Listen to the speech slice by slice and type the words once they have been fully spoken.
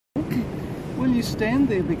you stand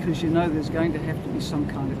there because you know there's going to have to be some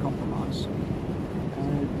kind of compromise.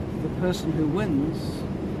 The person who wins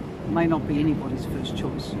may not be anybody's first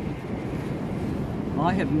choice.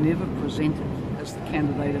 I have never presented as the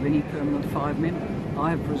candidate of any permanent five-member. I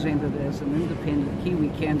have presented as an independent Kiwi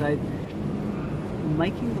candidate,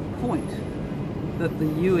 making the point that the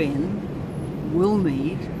UN will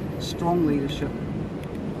need strong leadership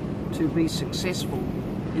to be successful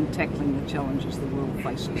in tackling the challenges the world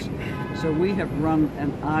faces. So we have run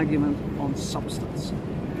an argument on substance,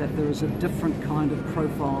 that there is a different kind of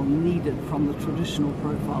profile needed from the traditional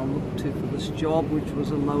profile looked to for this job, which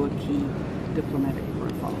was a lower key diplomatic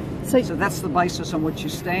profile. So that's the basis on which you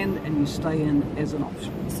stand and you stay in as an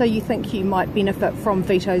option. So you think you might benefit from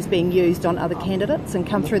vetoes being used on other candidates and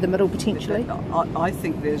come through the middle potentially? I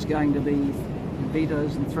think there's going to be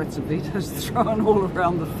vetoes and threats of vetoes thrown all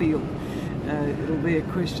around the field. It'll be a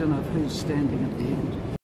question of who's standing at the end.